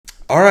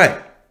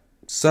Alright,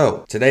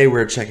 so today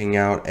we're checking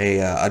out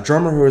a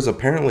drummer who is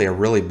apparently a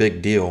really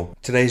big deal.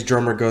 Today's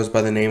drummer goes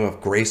by the name of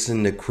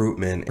Greyson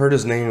Nekrutman. Heard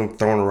his name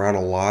thrown around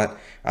a lot.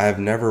 I have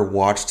never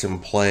watched him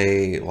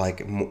play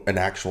like an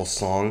actual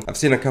song. I've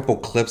seen a couple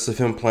clips of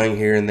him playing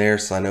here and there,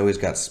 so I know he's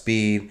got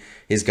speed,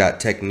 he's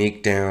got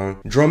technique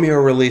down.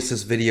 Drumeo released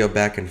this video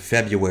back in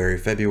February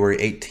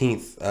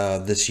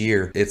 18th this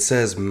year. It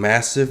says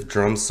massive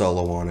drum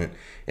solo on it.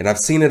 And I've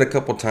seen it a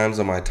couple times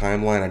on my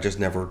timeline, I just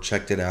never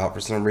checked it out for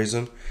some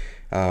reason.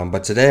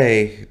 But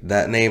today,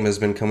 that name has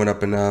been coming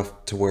up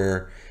enough to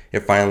where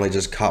it finally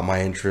just caught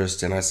my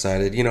interest, and I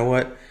decided, you know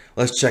what,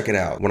 let's check it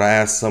out. When I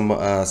asked some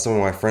of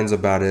my friends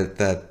about it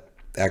that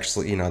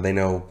actually, you know, they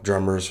know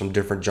drummers from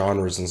different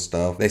genres and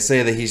stuff, they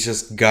say that he's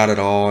just got it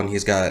all, and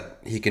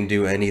he can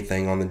do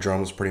anything on the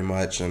drums pretty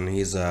much, and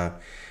he's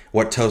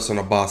what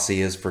Tosin Abasi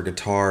is for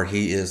guitar,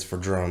 he is for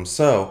drums.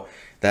 So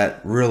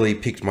that really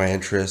piqued my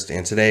interest,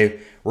 and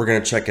today we're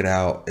gonna check it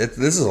out. This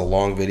is a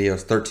long video,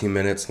 it's 13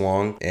 minutes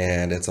long,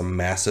 and it's a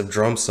massive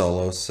drum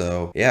solo.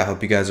 So yeah, I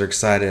hope you guys are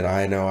excited.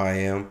 I know I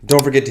am.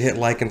 Don't forget to hit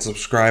like and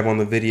subscribe on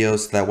the videos,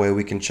 so that way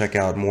we can check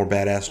out more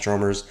badass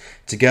drummers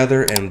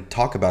together and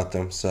talk about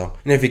them. So,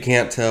 and if you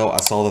can't tell,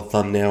 I saw the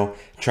thumbnail,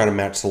 try to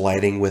match the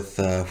lighting with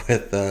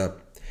the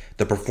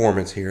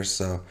performance here.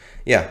 So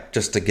yeah,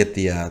 just to get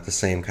the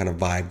same kind of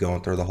vibe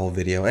going through the whole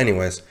video.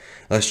 Anyways,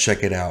 let's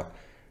check it out.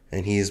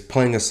 And he's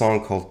playing a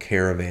song called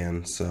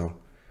Caravan, so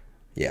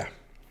yeah,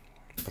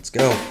 let's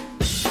go.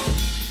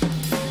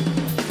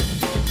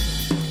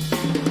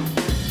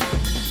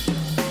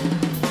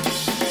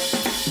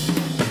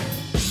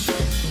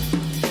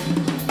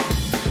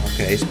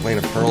 Okay, he's playing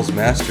a Pearl's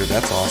Master,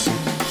 that's awesome.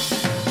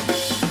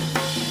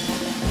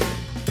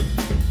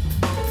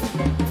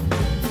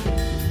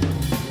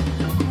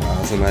 Wow,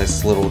 that's a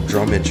nice little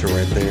drum intro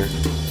right there.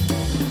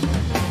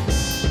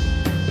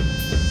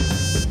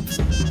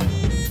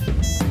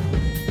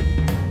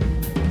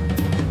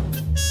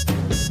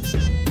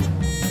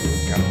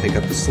 Pick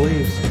up the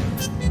sleeves.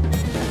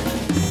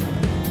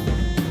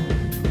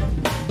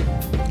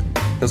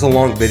 It's a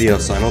long video,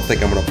 so I don't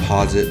think I'm going to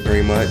pause it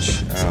very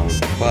much,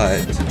 but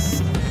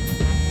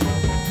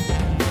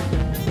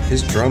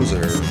his drums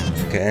are,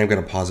 okay, I'm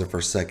going to pause it for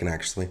a second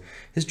actually.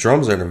 His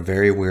drums are at a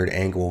very weird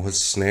angle.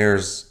 His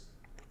snares,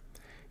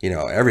 you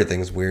know,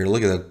 everything's weird.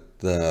 Look at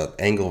the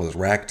angle of his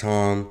rack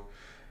tom.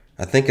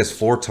 I think his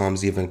floor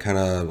tom's even kind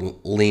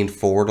of leaned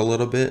forward a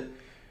little bit.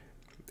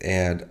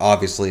 And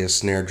obviously a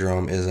snare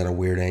drum is at a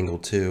weird angle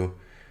too.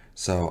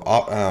 So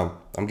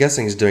I'm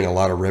guessing he's doing a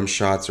lot of rim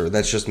shots, or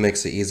that just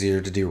makes it easier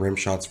to do rim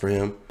shots for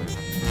him. I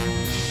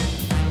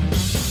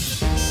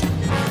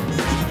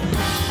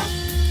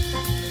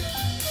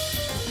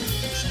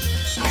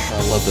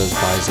love those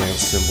Byzance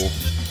cymbal.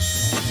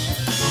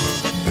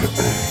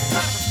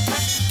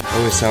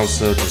 Always sounds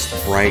so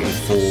just bright and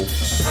full.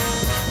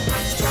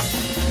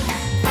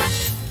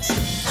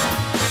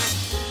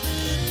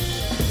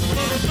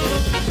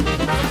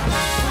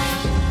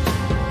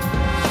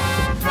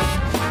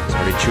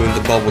 Chewing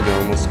the bubble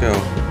gum, let's go.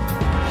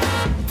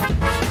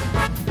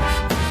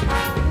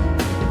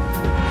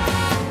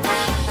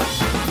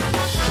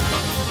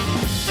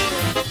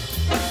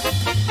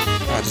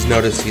 I just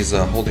noticed he's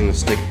holding the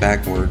stick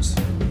backwards.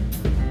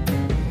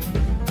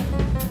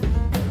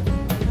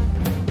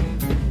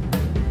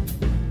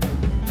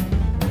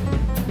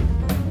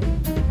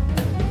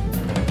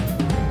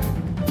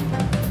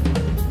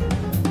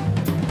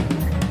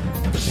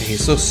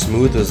 He's so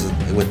smooth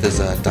with his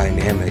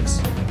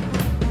dynamics.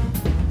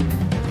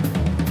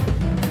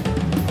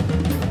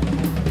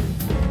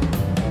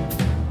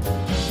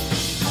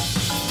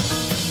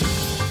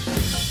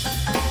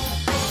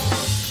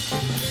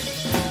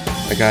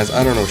 Guys,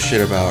 I don't know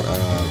shit about,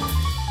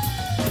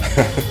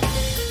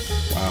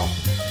 wow.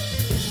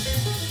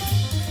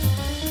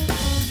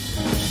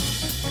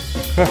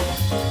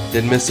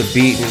 Didn't miss a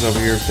beat, he's over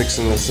here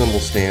fixing the cymbal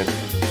stand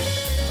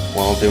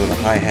while doing the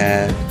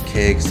hi-hat,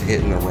 kicks,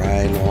 hitting the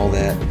ride and all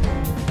that.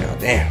 God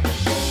damn.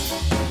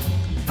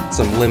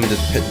 Some limited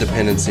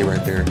dependency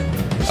right there.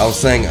 I was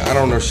saying, I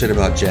don't know shit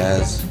about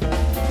jazz.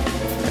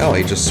 Oh,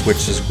 he just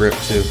switched his grip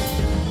too.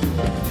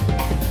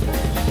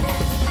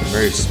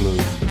 Very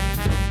smooth.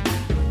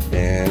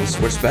 And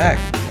switch back.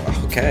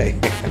 Okay.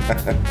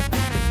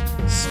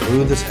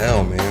 Smooth as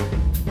hell, man.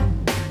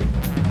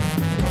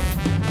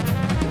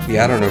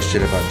 Yeah, I don't know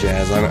shit about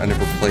jazz. I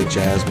never played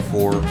jazz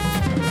before.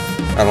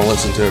 I don't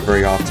listen to it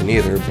very often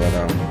either,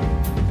 but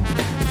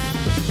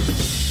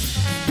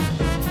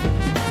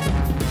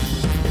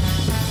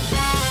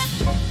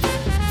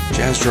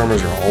jazz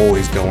drummers are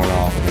always going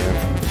off, man.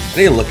 I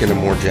need to look into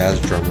more jazz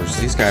drummers.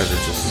 These guys are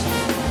just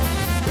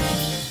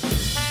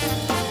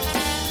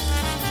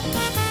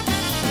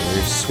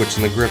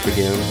switching the grip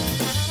again.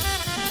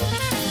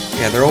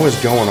 Yeah, they're always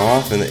going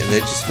off, and they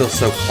just feel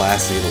so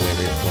classy the way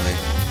they play.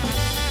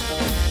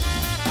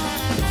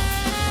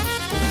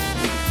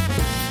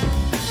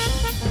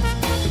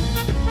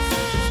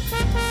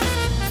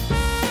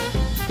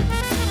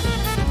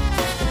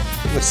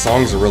 The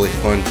songs are really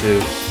fun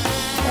too.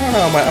 don't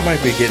know, I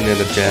might be getting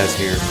into jazz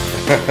here.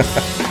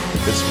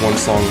 This one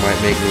song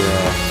might make me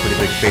a pretty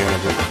big fan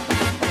of it.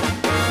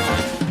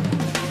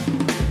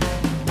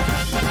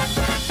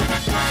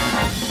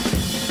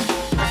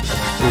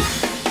 Oof.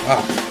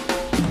 Ah.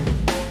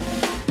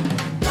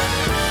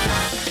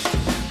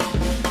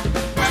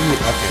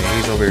 Okay,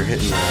 he's over here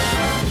hitting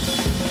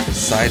the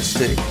side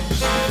stick.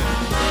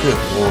 Good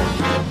lord.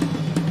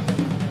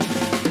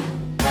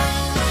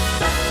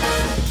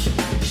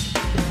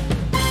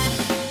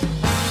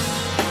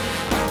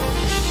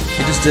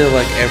 He just did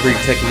like every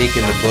technique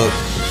in the book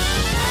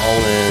all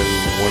in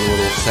one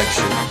little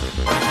section.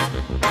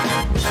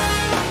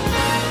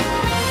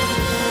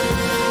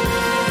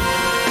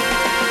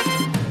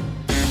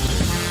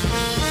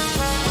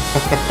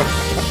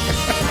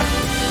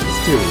 This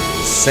dude is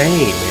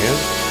insane, man.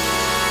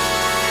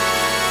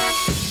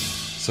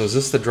 So is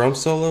this the drum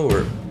solo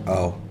or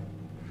oh.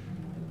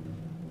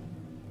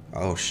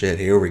 Oh shit,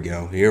 here we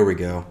go. Here we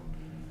go.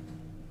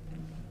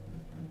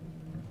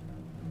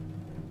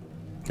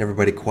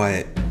 Everybody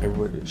quiet.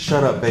 Everybody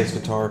shut up, bass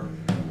guitar.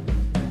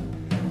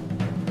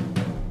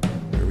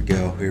 Here we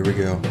go. Here we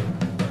go.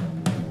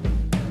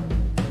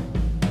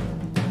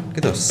 Look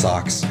at those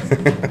socks.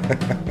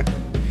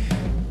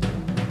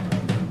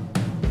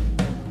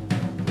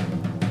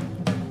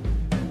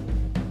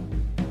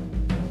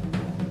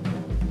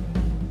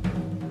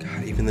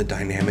 God, even the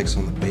dynamics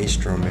on the bass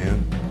drum,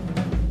 man.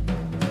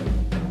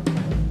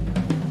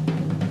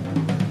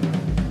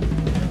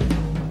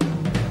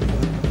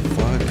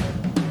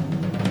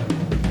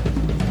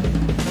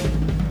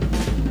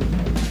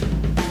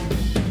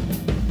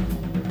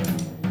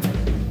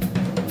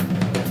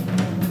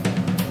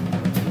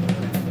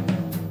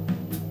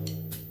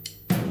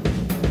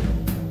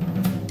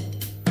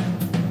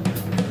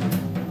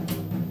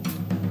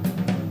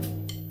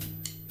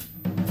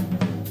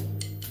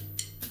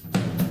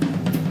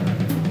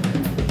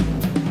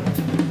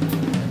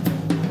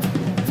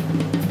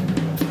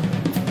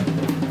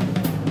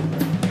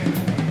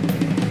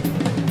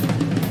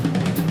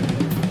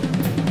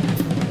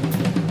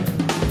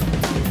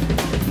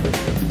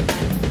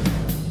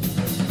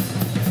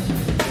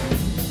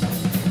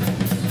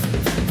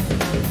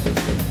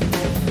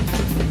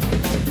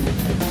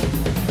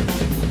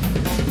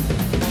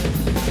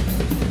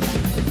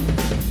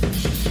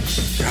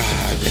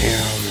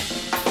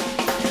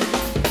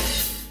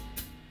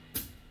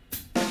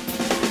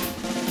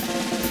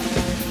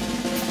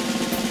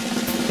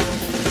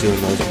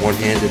 Doing those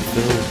one-handed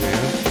fills, man.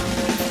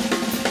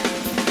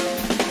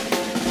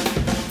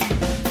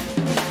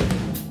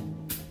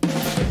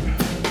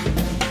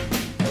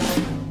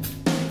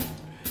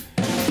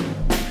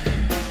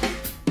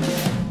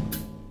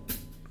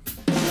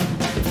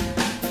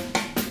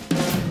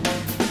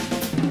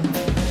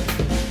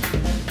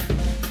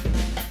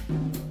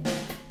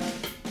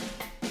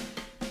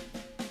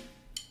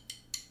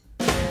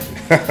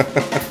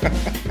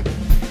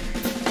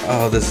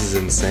 Oh, this is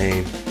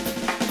insane.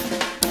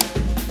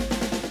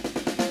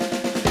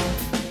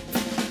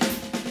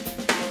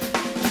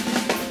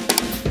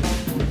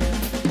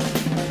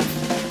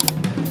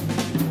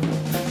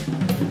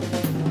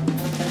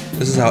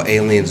 This is how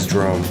aliens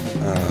drum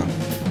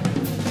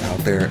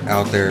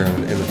out there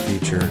in the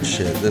future.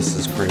 Shit, this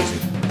is crazy.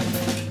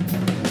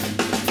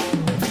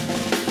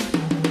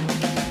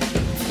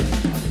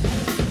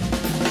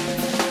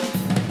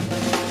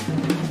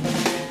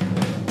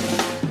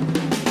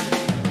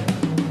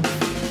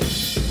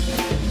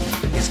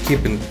 He's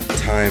keeping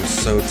time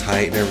so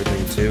tight and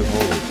everything too.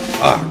 Holy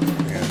fuck,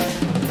 man.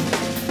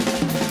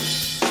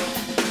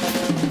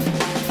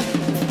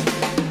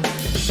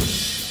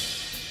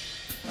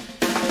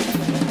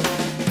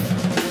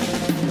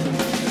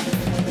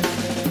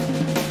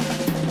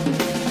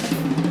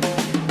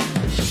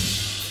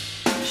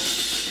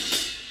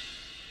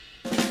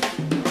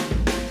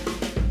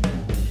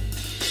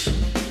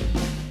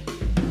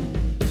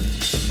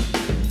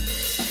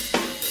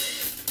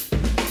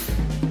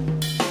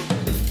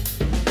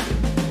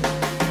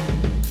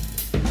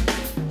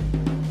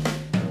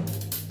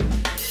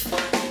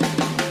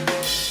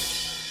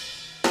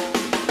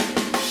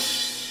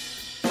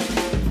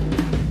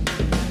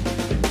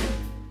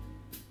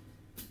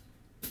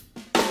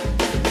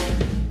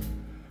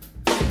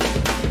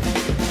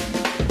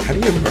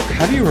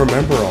 How do you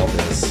remember all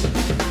this?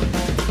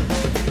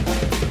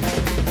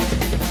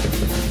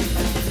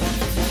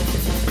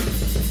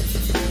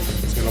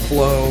 It's gonna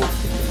blow.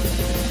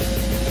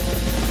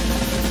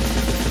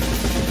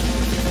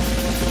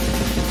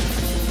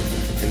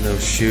 In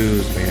those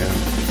shoes, man.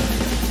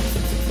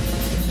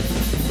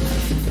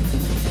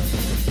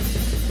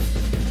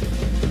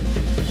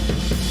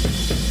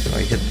 Oh,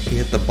 he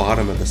hit the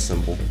bottom of the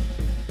cymbal.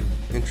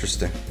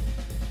 Interesting.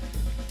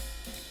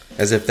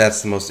 As if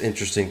that's the most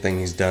interesting thing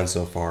he's done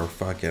so far.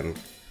 Fucking.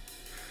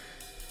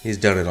 He's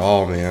done it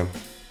all, man.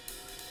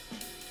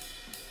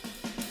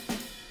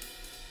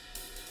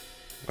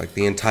 Like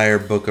the entire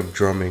book of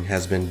drumming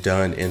has been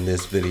done in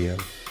this video.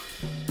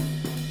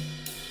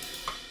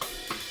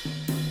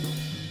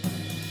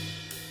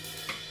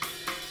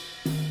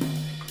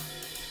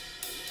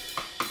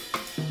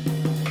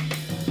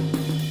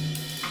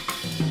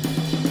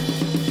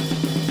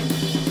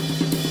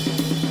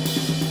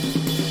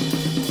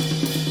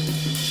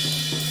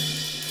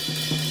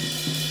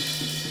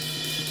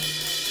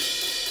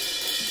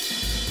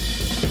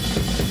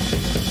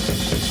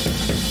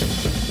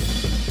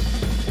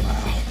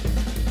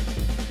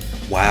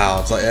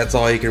 wow. It's like, that's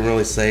all you can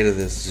really say to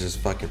this is just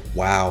fucking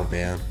wow,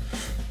 man.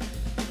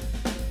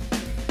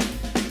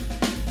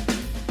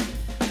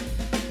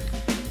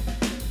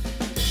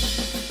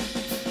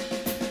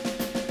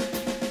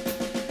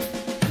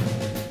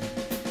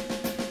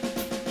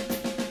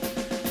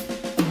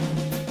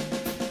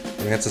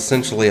 I mean, that's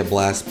essentially a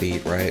blast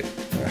beat, right?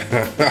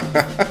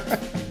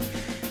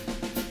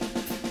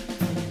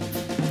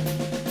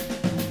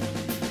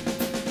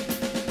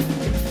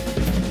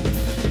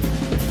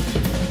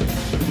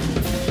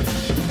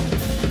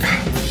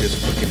 His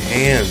fucking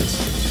hands.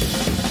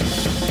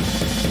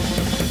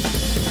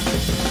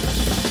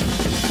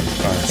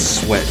 Oh,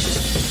 sweat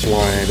just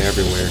flying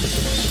everywhere.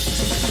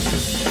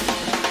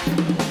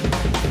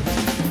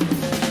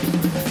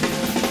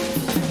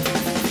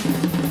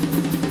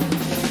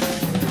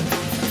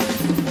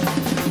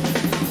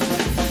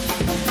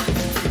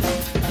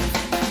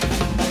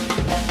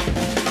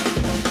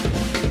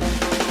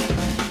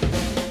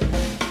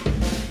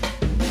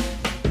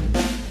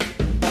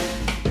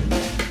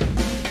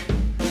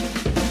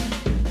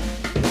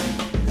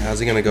 How's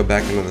he gonna go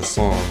back into the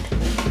song?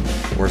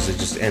 Or does it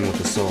just end with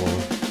the solo?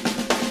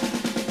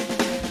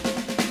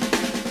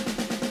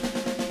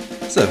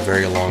 It's a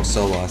very long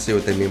solo. I see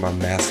what they mean by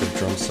massive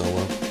drum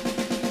solo.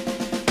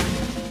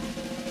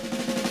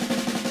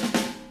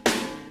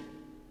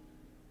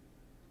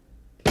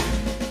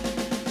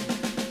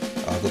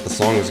 Oh, I thought the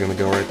song was gonna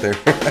go right there.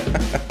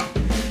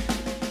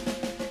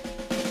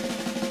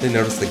 They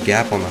noticed the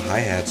gap on the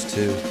hi-hats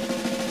too.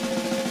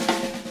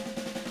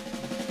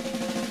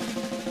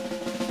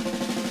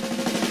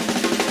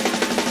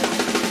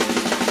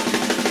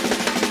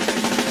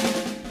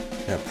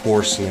 That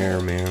poor snare,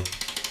 man.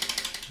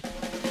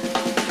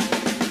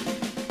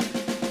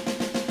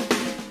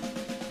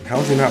 How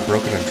has he not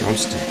broken a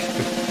drumstick?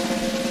 Look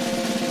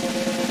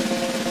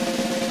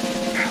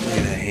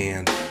at that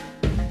hand.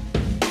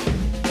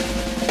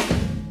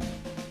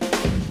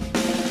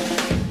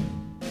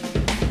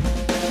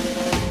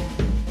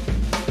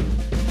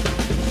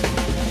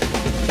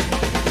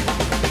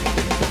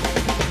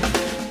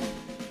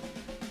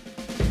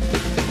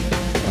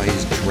 Oh,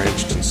 he's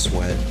drenched in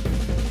sweat.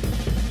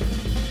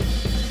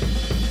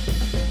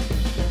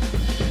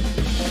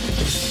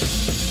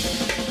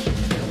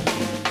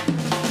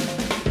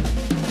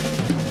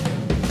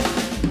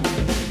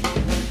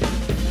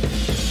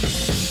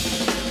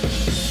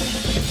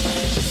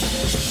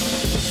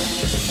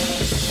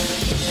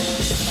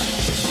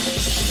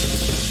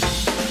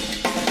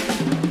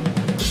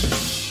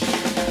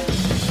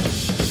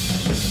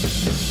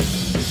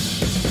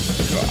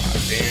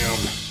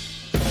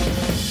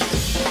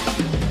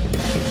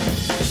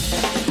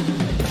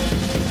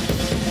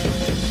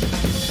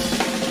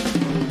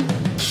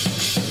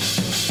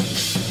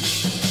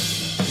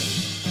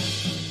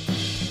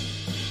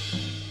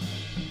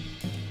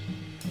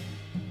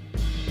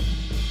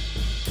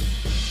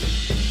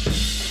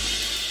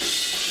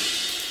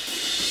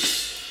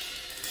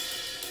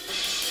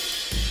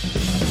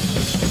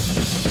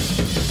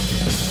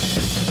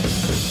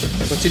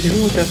 What's he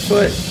doing with that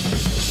foot?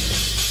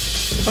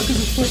 What the fuck is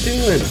his foot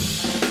doing?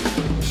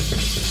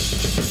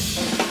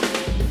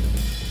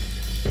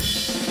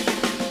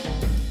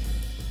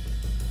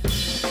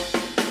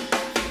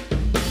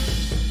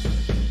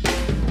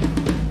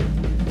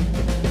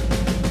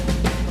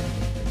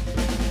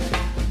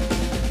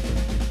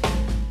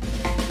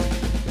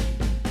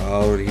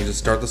 Oh, did he just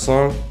start the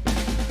song?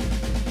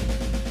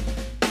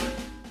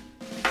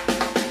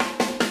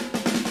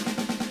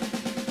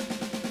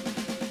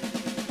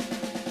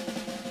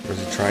 Was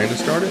he trying to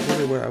start it?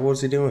 What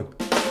was he doing?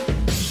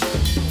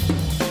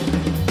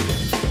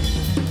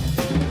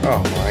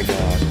 Oh my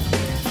god.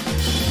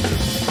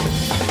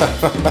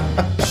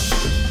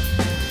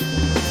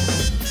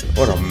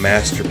 What a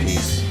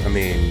masterpiece. I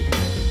mean...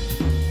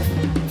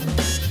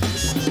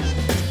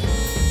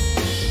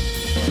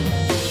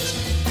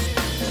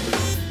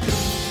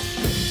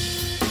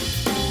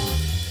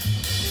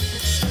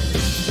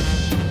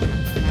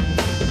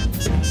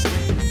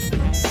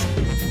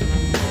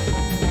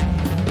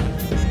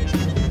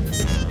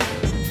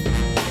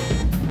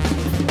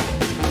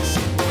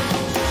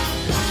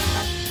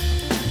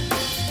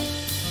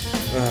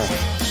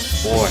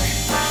 boy.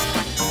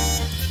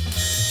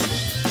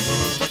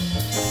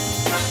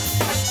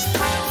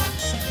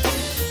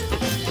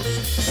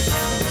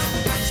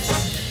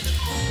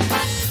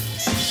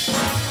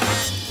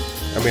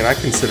 I mean, I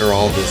consider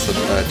all this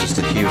just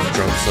a huge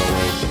drum solo.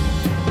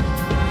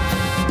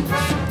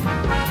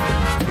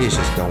 He's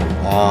just going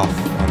off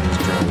on these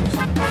drums.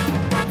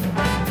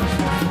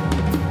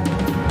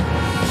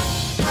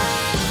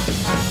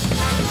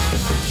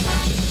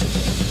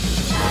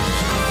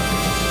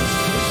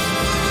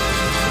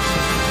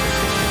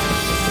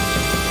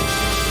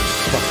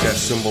 Fuck that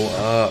cymbal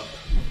up.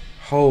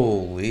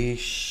 Holy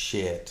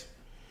shit.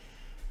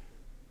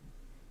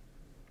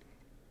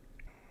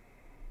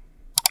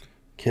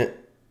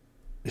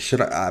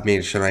 Should I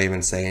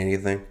even say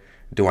anything?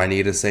 Do I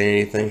need to say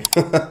anything?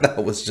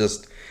 That was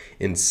just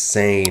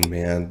insane,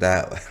 man.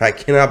 That I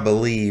cannot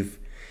believe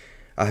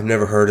I've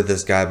never heard of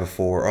this guy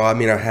before. Oh, I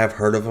mean, I have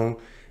heard of him,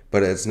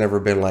 but it's never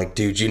been like,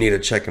 dude, you need to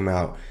check him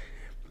out.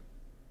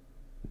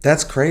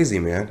 That's crazy,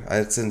 man.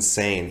 It's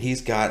insane.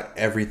 He's got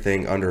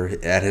everything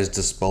at his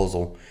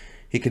disposal.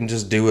 He can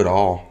just do it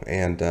all,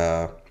 and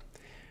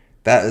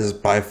that is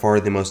by far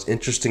the most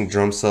interesting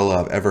drum solo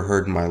I've ever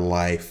heard in my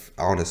life,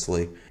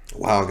 honestly.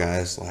 Wow,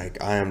 guys,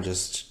 like, I am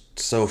just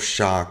so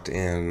shocked,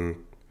 and,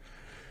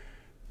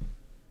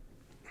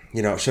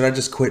 you know, should I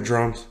just quit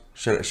drums?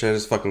 Should I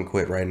just fucking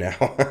quit right now?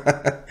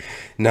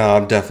 No,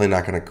 I'm definitely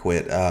not gonna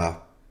quit.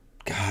 God,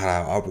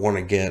 I want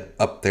to get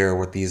up there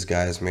with these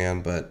guys,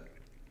 man, but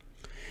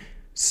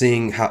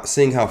seeing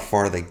how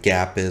far the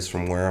gap is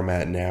from where I'm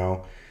at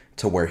now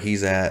to where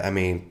he's at, I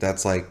mean,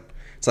 that's like,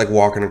 it's like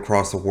walking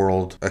across the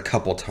world a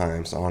couple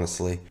times,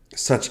 honestly.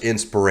 Such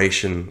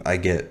inspiration I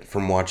get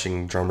from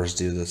watching drummers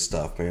do this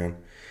stuff, man.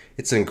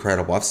 It's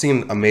incredible. I've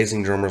seen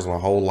amazing drummers my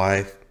whole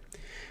life,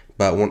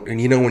 but when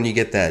you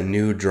get that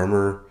new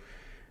drummer,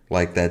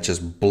 like, that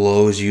just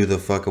blows you the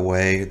fuck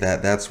away,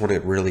 that's when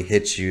it really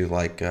hits you.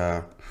 Like,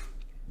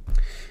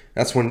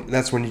 that's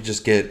when you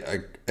just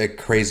get a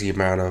crazy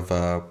amount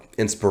of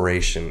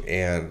inspiration.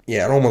 And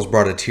yeah, it almost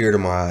brought a tear to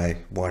my eye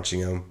watching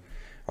him,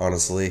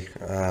 honestly.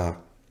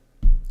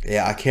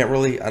 Yeah, I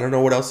don't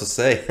know what else to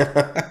say.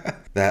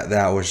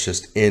 That was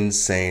just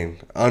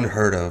insane.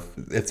 Unheard of.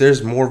 If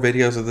there's more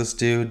videos of this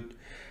dude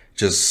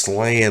just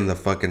slaying the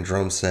fucking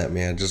drum set,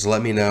 man, just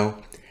let me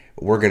know.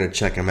 We're going to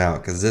check him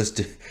out, because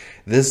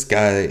this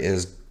guy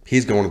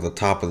he's going to the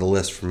top of the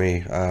list for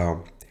me.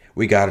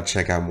 We got to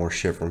check out more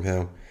shit from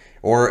him.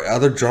 Or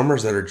other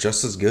drummers that are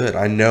just as good.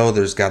 I know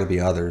there's got to be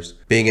others.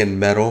 Being in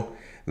metal,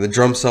 the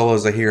drum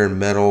solos I hear in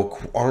metal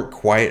aren't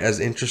quite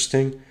as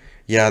interesting.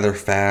 Yeah, they're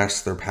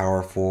fast, they're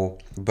powerful,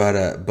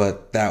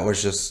 but that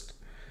was just,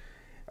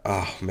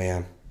 oh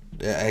man,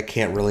 I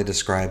can't really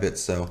describe it.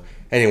 So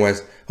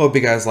anyways, hope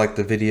you guys liked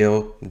the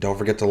video. Don't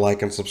forget to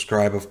like and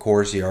subscribe, of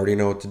course. You already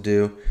know what to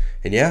do.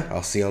 And yeah,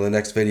 I'll see you on the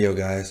next video,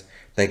 guys.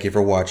 Thank you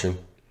for watching.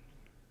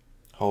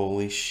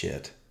 Holy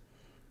shit.